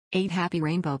8 Happy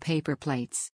Rainbow Paper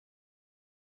Plates.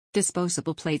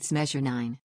 Disposable plates measure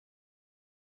 9.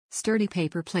 Sturdy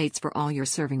paper plates for all your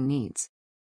serving needs.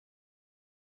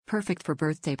 Perfect for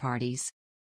birthday parties.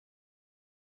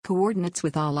 Coordinates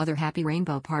with all other Happy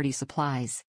Rainbow party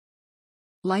supplies.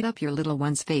 Light up your little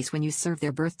one's face when you serve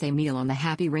their birthday meal on the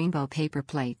Happy Rainbow paper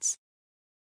plates.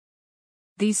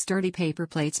 These sturdy paper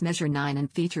plates measure 9 and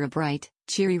feature a bright,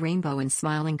 cheery rainbow and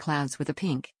smiling clouds with a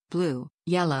pink, blue,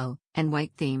 yellow, and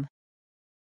white theme.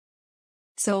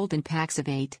 Sold in packs of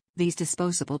 8, these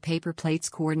disposable paper plates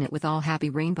coordinate with all Happy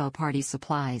Rainbow party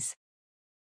supplies.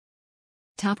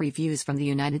 Top reviews from the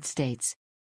United States.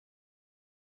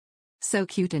 So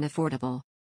cute and affordable.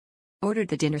 Ordered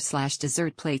the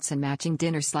dinner/dessert plates and matching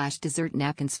dinner/dessert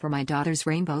napkins for my daughter's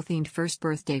rainbow-themed first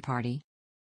birthday party.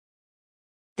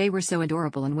 They were so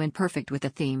adorable and went perfect with the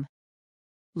theme.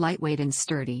 Lightweight and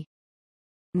sturdy.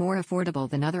 More affordable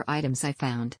than other items I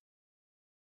found.